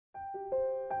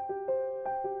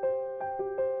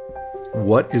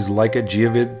What is Leica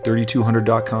Geovid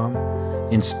 3200.com?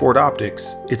 In sport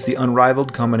optics, it's the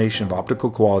unrivaled combination of optical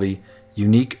quality,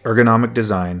 unique ergonomic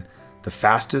design, the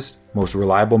fastest, most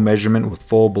reliable measurement with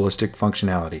full ballistic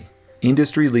functionality,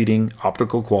 industry-leading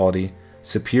optical quality,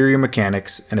 superior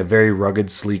mechanics, and a very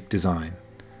rugged, sleek design.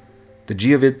 The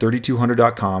Geovid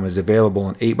 3200.com is available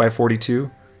in 8x42,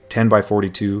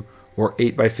 10x42, or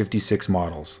 8x56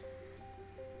 models.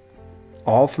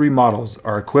 All three models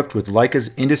are equipped with Leica's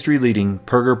industry-leading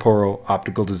Perger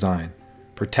optical design,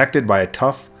 protected by a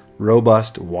tough,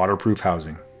 robust, waterproof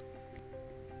housing.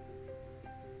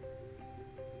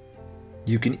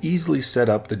 You can easily set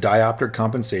up the diopter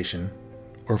compensation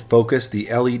or focus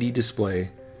the LED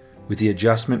display with the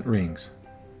adjustment rings.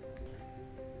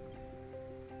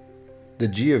 The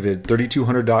Geovid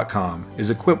 3200.com is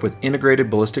equipped with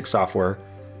integrated ballistic software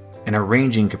and a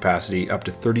ranging capacity up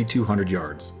to 3,200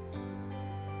 yards.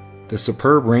 The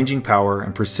superb ranging power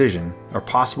and precision are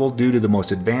possible due to the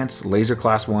most advanced Laser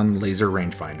Class 1 laser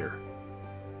rangefinder.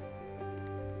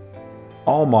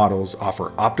 All models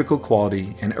offer optical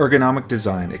quality and ergonomic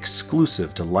design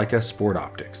exclusive to Leica Sport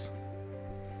Optics.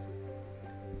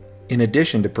 In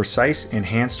addition to precise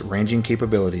enhanced ranging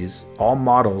capabilities, all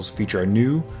models feature a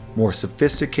new, more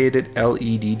sophisticated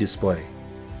LED display.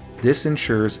 This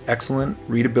ensures excellent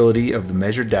readability of the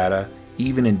measured data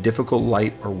even in difficult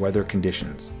light or weather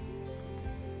conditions.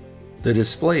 The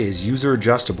display is user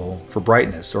adjustable for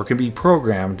brightness or can be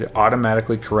programmed to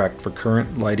automatically correct for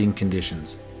current lighting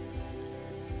conditions.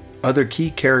 Other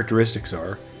key characteristics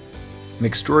are an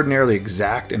extraordinarily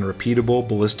exact and repeatable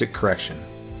ballistic correction,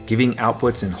 giving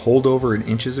outputs in holdover in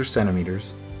inches or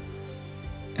centimeters,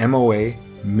 MOA,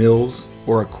 mils,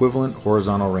 or equivalent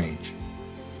horizontal range,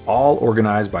 all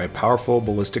organized by a powerful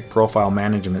ballistic profile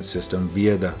management system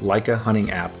via the Leica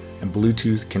Hunting app and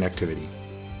Bluetooth connectivity.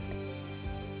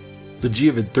 The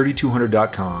Geovid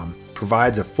 3200.com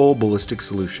provides a full ballistic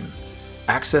solution.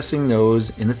 Accessing those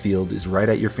in the field is right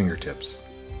at your fingertips.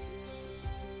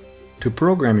 To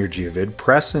program your Geovid,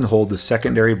 press and hold the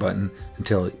secondary button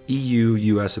until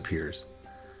EU/US appears.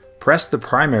 Press the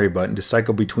primary button to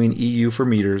cycle between EU for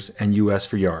meters and US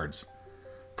for yards.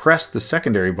 Press the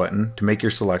secondary button to make your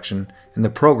selection, and the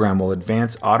program will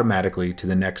advance automatically to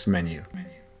the next menu.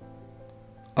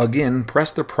 Again,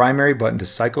 press the primary button to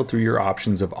cycle through your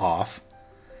options of off,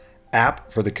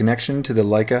 app for the connection to the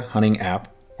Leica Hunting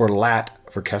app, or Lat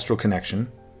for kestrel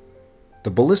connection. The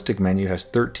ballistic menu has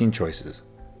 13 choices.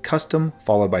 Custom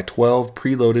followed by 12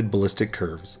 preloaded ballistic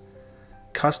curves.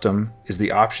 Custom is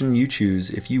the option you choose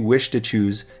if you wish to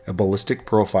choose a ballistic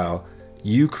profile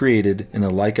you created in the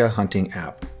Leica Hunting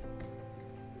app.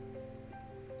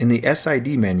 In the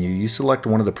SID menu, you select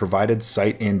one of the provided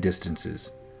sight and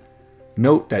distances.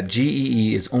 Note that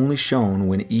GEE is only shown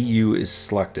when EU is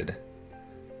selected.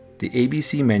 The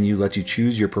ABC menu lets you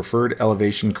choose your preferred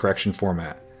elevation correction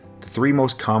format. The three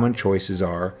most common choices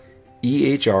are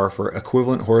EHR for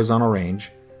equivalent horizontal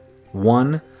range,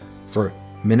 1 for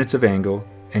minutes of angle,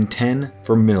 and 10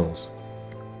 for mils.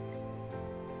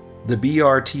 The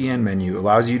BRTN menu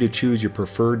allows you to choose your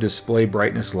preferred display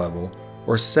brightness level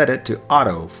or set it to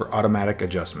auto for automatic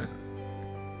adjustment.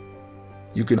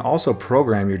 You can also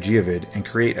program your Geovid and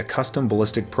create a custom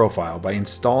ballistic profile by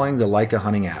installing the Leica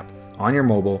Hunting app on your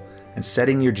mobile and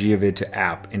setting your Geovid to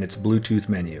app in its Bluetooth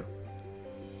menu.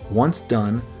 Once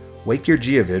done, wake your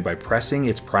Geovid by pressing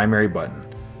its primary button.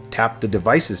 Tap the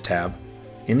Devices tab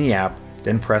in the app,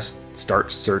 then press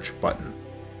Start Search button.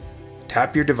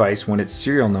 Tap your device when its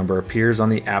serial number appears on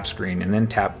the app screen and then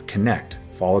tap Connect,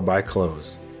 followed by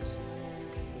Close.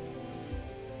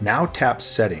 Now tap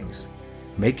Settings.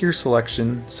 Make your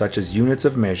selection such as units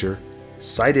of measure,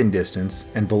 sight-in distance,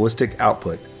 and ballistic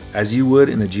output as you would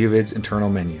in the Geovid's internal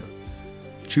menu.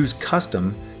 Choose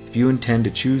Custom if you intend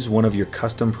to choose one of your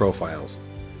custom profiles.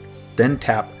 Then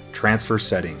tap Transfer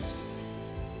Settings.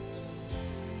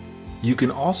 You can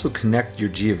also connect your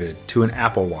Geovid to an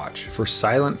Apple Watch for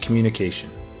silent communication.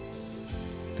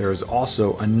 There is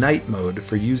also a night mode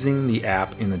for using the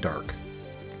app in the dark.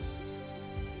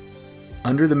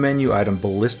 Under the menu item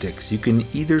Ballistics, you can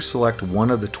either select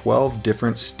one of the 12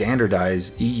 different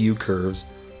standardized EU curves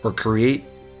or create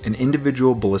an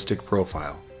individual ballistic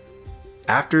profile.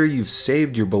 After you've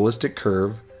saved your ballistic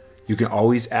curve, you can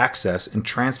always access and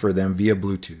transfer them via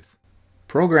Bluetooth.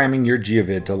 Programming your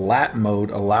Geovid to Lat Mode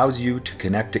allows you to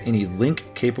connect to any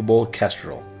link-capable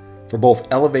kestrel for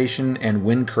both elevation and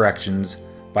wind corrections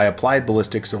by Applied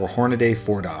Ballistics or Hornady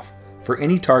Fordhoff for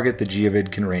any target the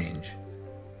Geovid can range.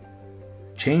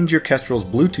 Change your kestrel's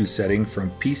Bluetooth setting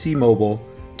from PC Mobile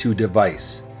to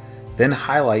Device, then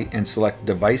highlight and select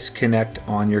Device Connect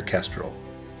on your kestrel.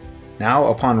 Now,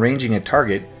 upon ranging a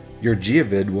target, your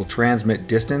Geovid will transmit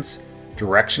distance,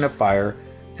 direction of fire,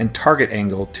 and target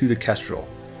angle to the Kestrel,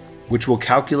 which will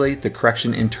calculate the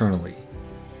correction internally,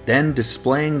 then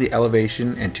displaying the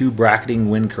elevation and 2 bracketing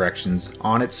wind corrections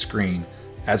on its screen,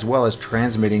 as well as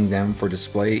transmitting them for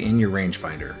display in your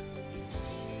rangefinder.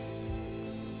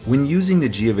 When using the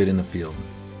Geovid in the field,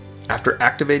 after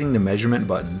activating the measurement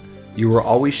button, you are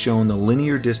always shown the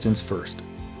linear distance first,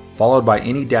 followed by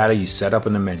any data you set up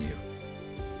in the menu.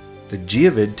 The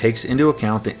Geovid takes into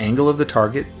account the angle of the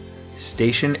target,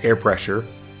 station air pressure,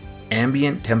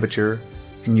 ambient temperature,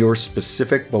 and your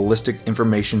specific ballistic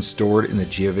information stored in the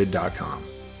geovid.com.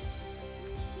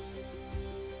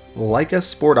 Leica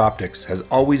Sport Optics has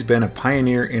always been a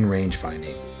pioneer in range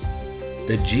finding.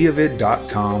 The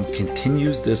geovid.com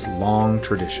continues this long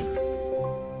tradition.